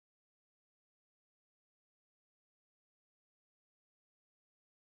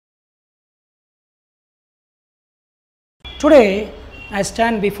Today I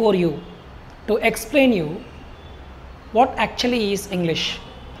stand before you to explain you what actually is English.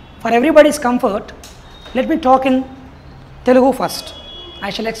 For everybody's comfort, let me talk in Telugu first. I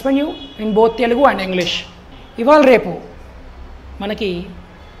shall explain you in both Telugu and English. ఇవాళ రేపు మనకి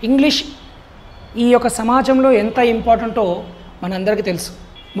English ఈ యొక్క సమాజంలో ఎంత ఇంపార్టెంటో మనందరికీ తెలుసు.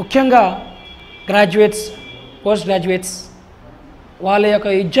 ముఖ్యంగా గ్రాడ్యుయేట్స్, పోస్ట్ గ్రాడ్యుయేట్స్ వాళ్ళ యొక్క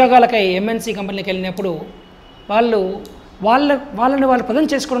ఉద్యోగాలకై ఎంఎన్సీ కంపెనీలకు వెళ్ళినప్పుడు వాళ్ళని వాళ్ళు పదం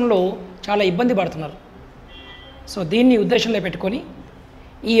చేసుకోవడంలో చాలా ఇబ్బంది పడుతున్నారు. సో దీన్ని ఉద్దేశంలో పెట్టుకొని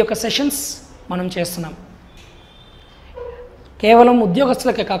ఈ యొక్క సెషన్స్ మనం చేస్తున్నాం. కేవలం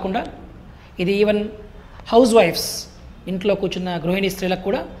ఉద్యోగస్తులకే కాకుండా ఇది ఈవెన్ హౌస్ వైఫ్స్, ఇంట్లో కూర్చున్న గృహిణీ స్త్రీలకు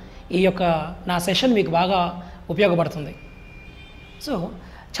కూడా ఈ యొక్క నా సెషన్ మీకు బాగా ఉపయోగపడుతుంది. సో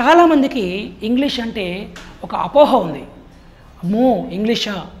చాలామందికి ఇంగ్లీష్ అంటే ఒక అపోహ ఉంది. అమ్మో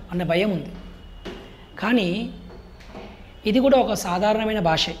ఇంగ్లీషా అన్న భయం ఉంది. కానీ ఇది కూడా ఒక సాధారణమైన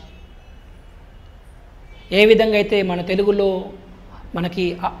భాషే. ఏ విధంగా అయితే మన తెలుగులో మనకి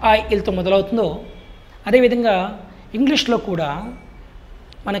అ ఇలతో మొదలవుతుందో అదేవిధంగా ఇంగ్లీష్లో కూడా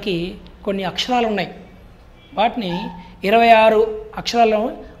మనకి కొన్ని అక్షరాలు ఉన్నాయి. వాటిని 26 అక్షరాలు,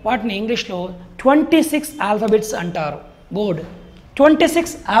 వాటిని ఇంగ్లీష్లో 26 ఆల్ఫాబెట్స్ అంటారు. బోర్డ్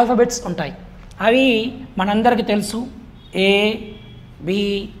 26 ఆల్ఫాబెట్స్ ఉంటాయి. అవి మనందరికీ తెలుసు. ఏ, బి,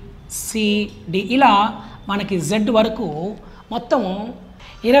 సి, డి ఇలా మనకి జెడ్ వరకు మొత్తం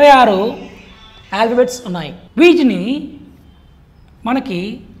 26 ఆల్ఫాబెట్స్ ఉన్నాయి. వీటిని మనకి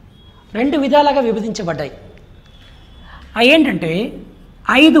 2 విధాలుగా విభజించబడ్డాయి. అవి ఏంటంటే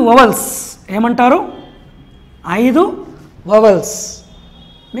 5 వవల్స్. ఏమంటారు? 5 వవల్స్.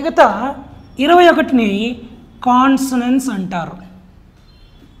 మిగతా 21ని కాన్సనెంట్స్ అంటారు.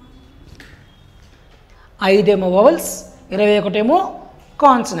 5 ఏమో వవల్స్, 21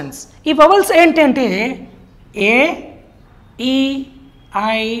 కాన్సనెంట్స్. ఈ వవల్స్ ఏంటంటే ఏ, ఈ,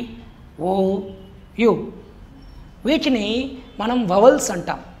 ఐ, ఓ, యు. వీటిని మనం వవల్స్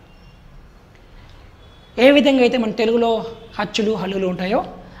అంటాం. ఏ విధంగా అయితే మన తెలుగులో హచ్చులు, హల్లులు ఉంటాయో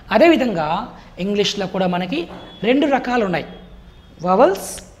అదేవిధంగా ఇంగ్లీష్లో కూడా మనకి 2 రకాలు ఉన్నాయి, వవల్స్,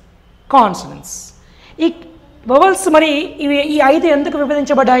 కాన్సనెంట్స్. ఈ వవల్స్ మరి ఈ 5 ఎందుకు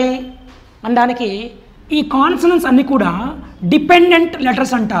విభజించబడ్డాయి అనడానికి ఈ కాన్సనెంట్స్ అన్నీ కూడా డిపెండెంట్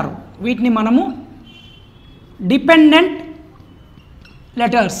లెటర్స్ అంటారు. వీటిని మనము డిపెండెంట్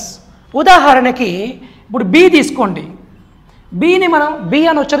లెటర్స్. ఉదాహరణకి ఇప్పుడు బి తీసుకోండి. బిని మనం బి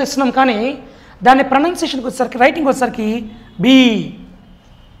అని ఉచ్చరిస్తున్నాం, కానీ దాని ప్రొనౌన్సియేషన్కి వచ్చేసరికి, రైటింగ్ వచ్చేసరికి B,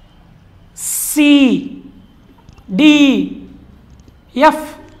 C, D, F,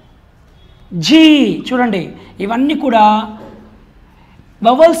 G. చూడండి, ఇవన్నీ కూడా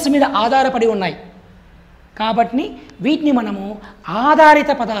వవల్స్ మీద ఆధారపడి ఉన్నాయి. కాబట్టి వీటిని మనము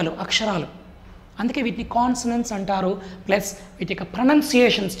ఆధారిత పదాలు, అక్షరాలు, అందుకే వీటిని కాన్సనెంట్స్ అంటారు. ప్లస్ వీటి యొక్క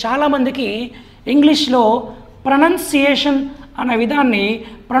ప్రొనౌన్సియేషన్స్. చాలామందికి ఇంగ్లీష్లో ప్రొనౌన్సియేషన్ అనే విధాన్ని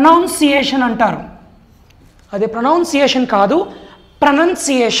ప్రొనౌన్సియేషన్ అంటారు. అది ప్రొనౌన్సియేషన్ కాదు,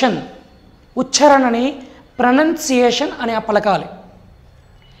 ప్రొనౌన్సియేషన్. ఉచ్చారణని ప్రొనౌన్సియేషన్ అని పలకాలి.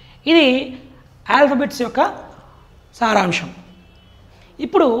 ఇది ఆల్ఫాబెట్స్ యొక్క సారాంశం.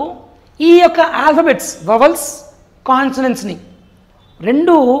 ఇప్పుడు ఈ యొక్క ఆల్ఫాబెట్స్, వవల్స్, కాన్సనెంట్స్ని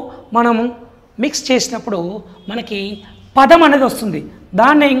 2 మనము మిక్స్ చేసినప్పుడు మనకి పదం అనేది వస్తుంది.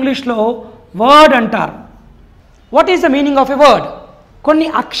 దాన్ని ఇంగ్లీష్లో వర్డ్ అంటారు. What is the meaning of a word? కొన్ని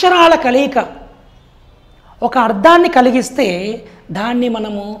అక్షరాల కలయిక ఒక అర్థాన్ని కలిగిస్తే దాన్ని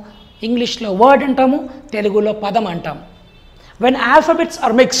మనము ఇంగ్లీష్లో వర్డ్ అంటాము, తెలుగులో పదం అంటాము. When alphabets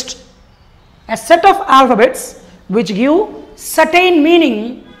are mixed, a set of alphabets which give certain meaning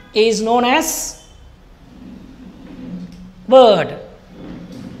is known as word.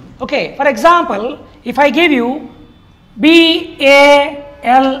 Okay, for example, if I give you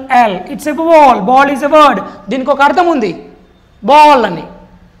BALL, it's a ball. Ball is a word. దీనికి ఒక అర్థం ఉంది, ball అని.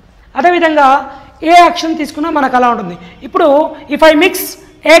 అదేవిధంగా ఏ action తీసుకున్నా మనకు అలా ఉంటుంది. ఇప్పుడు ఇఫ్ ఐ మిక్స్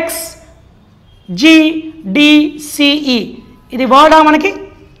XGDCE, ఇది వర్డా మనకి?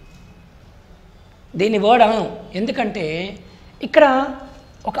 దీన్ని వర్డ్ అనం. ఎందుకంటే ఇక్కడ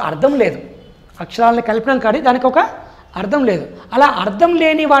ఒక అర్థం లేదు. అక్షరాలను కలిపినాం కానీ దానికి ఒక అర్థం లేదు. అలా అర్థం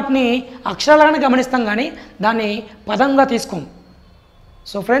లేని వాటిని అక్షరాలను గమనిస్తాం, కానీ దాన్ని పదంగా తీసుకోం.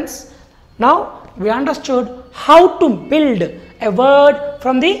 So friends, now we understood how to build a word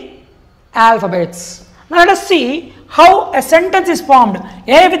from the alphabets. Now let us see how a sentence is formed.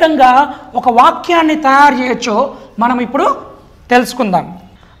 ఏ విధంగా ఒక వాక్యాన్ని తయారు చేయొచ్చో మనం ఇప్పుడు తెలుసుకుందాం.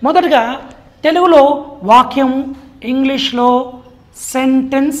 మొదటగా తెలుగులో వాక్యం, ఇంగ్లీష్లో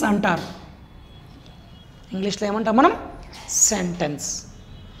సెంటెన్స్ అంటారు. ఇంగ్లీష్లో ఏమంటాం మనం? సెంటెన్స్.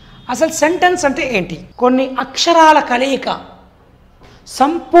 అసలు సెంటెన్స్ అంటే ఏంటి? కొన్ని అక్షరాల కలయిక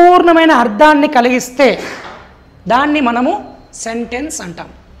సంపూర్ణమైన అర్థాన్ని కలిగిస్తే దాన్ని మనము సెంటెన్స్ అంటాం.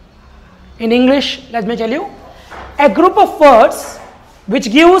 In English let me tell you, a group of words which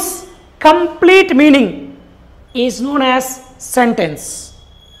gives complete meaning is known as sentence.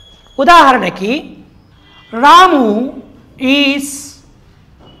 ఉదాహరణకి రాము ఈజ్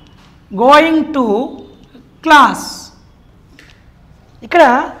గోయింగ్ టు క్లాస్. ఇక్కడ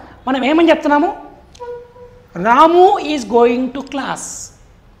మనం ఏమని చెప్తున్నాము? రాము ఈజ్ గోయింగ్ టు క్లాస్.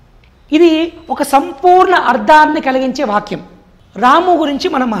 ఇది ఒక సంపూర్ణ అర్థాన్ని కలిగించే వాక్యం. రాము గురించి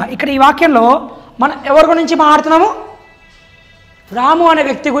మనం ఇక్కడ ఈ వాక్యంలో మనం ఎవరి గురించి మాట్లాడుతున్నాము? రాము అనే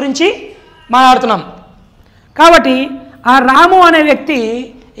వ్యక్తి గురించి మాట్లాడుతున్నాం. కాబట్టి ఆ రాము అనే వ్యక్తి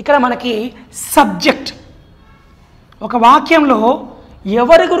ఇక్కడ మనకి సబ్జెక్ట్. ఒక వాక్యంలో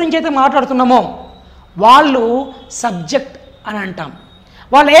ఎవరి గురించి అయితే మాట్లాడుతున్నామో వాళ్ళు సబ్జెక్ట్ అని అంటాం.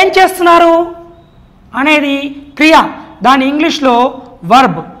 వాళ్ళు ఏం చేస్తున్నారు అనేది క్రియ, దాని ఇంగ్లీష్లో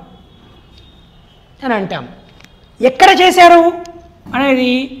వర్బ్ అని అంటాం. ఎక్కడ చేశారు అనేది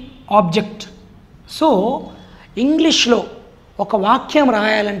ఆబ్జెక్ట్. సో ఇంగ్లీష్లో ఒక వాక్యం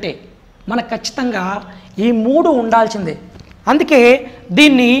రాయాలంటే మనకు ఖచ్చితంగా ఈ మూడు ఉండాల్సిందే. అందుకే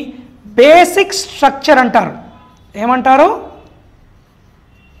దీన్ని బేసిక్ స్ట్రక్చర్ అంటారు. ఏమంటారు?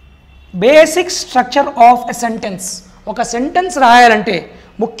 Basic structure of a sentence. ఒక సెంటెన్స్ రాయాలంటే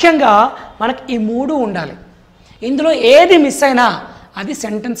ముఖ్యంగా మనకు ఈ మూడు ఉండాలి. ఇందులో ఏది మిస్ అయినా అది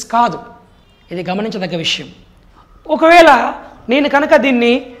సెంటెన్స్ కాదు. ఇది గమనించదగ్గ విషయం. ఒకవేళ నేను కనుక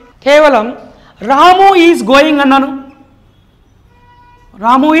దీన్ని కేవలం రాము ఈజ్ గోయింగ్ అన్నాను,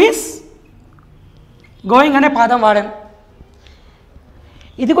 రాము ఈజ్ గోయింగ్ అనే పదం వాడాను,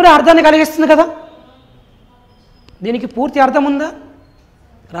 ఇది కూడా అర్థాన్ని కలిగిస్తుంది కదా. దీనికి పూర్తి అర్థం ఉందా?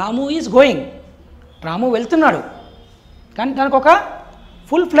 రాము ఈజ్ గోయింగ్, రాము వెళ్తున్నాడు, కానీ దానికి ఒక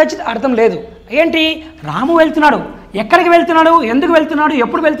ఫుల్ ఫ్లెడ్జ్డ్ అర్థం లేదు. ఏంటి? రాము వెళ్తున్నాడు, ఎక్కడికి వెళ్తున్నాడు, ఎందుకు వెళ్తున్నాడు,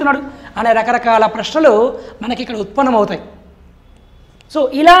 ఎప్పుడు వెళ్తున్నాడు అనే రకరకాల ప్రశ్నలు మనకి ఇక్కడ ఉత్పన్నమవుతాయి. సో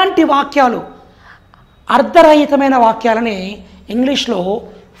ఇలాంటి వాక్యాలు, అర్ధరహితమైన వాక్యాలని ఇంగ్లీష్లో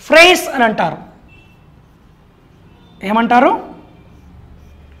ఫ్రేజ్ అని అంటారు. ఏమంటారు?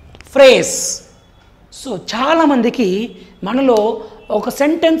 ఫ్రేజ్. సో చాలామందికి మనలో ఒక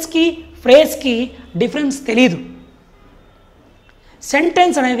సెంటెన్స్కి ఫ్రేజ్కి డిఫరెన్స్ తెలియదు.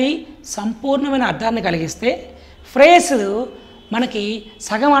 సెంటెన్స్ అనేవి సంపూర్ణమైన అర్థాన్ని కలిగిస్తే ఫ్రేజ్లు మనకి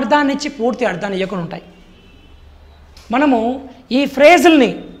సగం అర్థాన్ని ఇచ్చి పూర్తి అర్థాన్ని ఇవ్వకుండా ఉంటాయి. మనము ఈ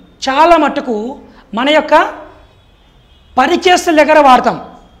ఫ్రేజుల్ని చాలా మట్టుకు మన యొక్క పరిచయస్తుల దగ్గర వాడతాం.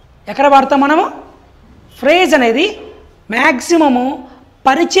 ఎక్కడ వాడతాం మనము? ఫ్రేజ్ అనేది మ్యాక్సిమము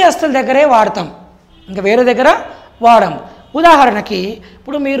పరిచయస్తుల దగ్గరే వాడతాం, ఇంకా వేరే దగ్గర వాడము. ఉదాహరణకి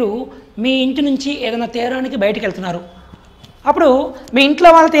ఇప్పుడు మీరు మీ ఇంటి నుంచి ఏదైనా తేరానికి బయటికి వెళ్తున్నారు. అప్పుడు మీ ఇంట్లో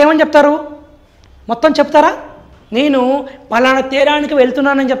వాళ్ళతో ఏమని చెప్తారు? మొత్తం చెప్తారా? నేను పలానా తేరానికి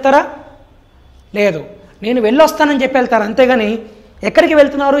వెళ్తున్నానని చెప్తారా? లేదు, నేను వెళ్ళొస్తానని చెప్పి వెళ్తారు. అంతేగాని ఎక్కడికి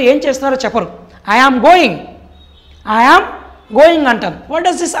వెళ్తున్నారు, ఏం చేస్తున్నారో చెప్పరు. I am going, I am going అంటాం. What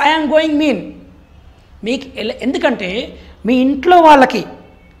does this I am going mean? మీకు ఎందుకంటే మీ ఇంట్లో వాళ్ళకి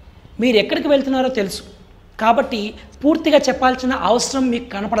మీరు ఎక్కడికి వెళ్తున్నారో తెలుసు కాబట్టి పూర్తిగా చెప్పాల్సిన అవసరం మీకు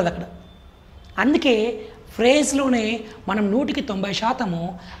కనపడదు అక్కడ. అందుకే ఫ్రేజ్లోనే మనం 100%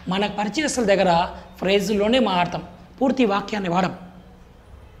 మన పరిచయస్తుల దగ్గర ఫ్రేజుల్లోనే మాట్లాడతాం, పూర్తి వాక్యాన్ని వాడం.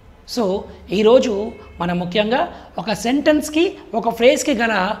 సో ఈరోజు మనం ముఖ్యంగా ఒక సెంటెన్స్కి ఒక ఫ్రేజ్కి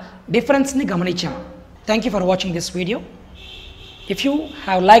గల డిఫరెన్స్ని గమనించాం. Thank you for watching this video. If you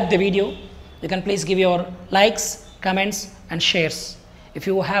have like the video, you can please give your likes, comments and shares. If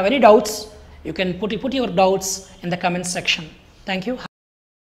you have any doubts, you can put your doubts in the comments section. Thank you.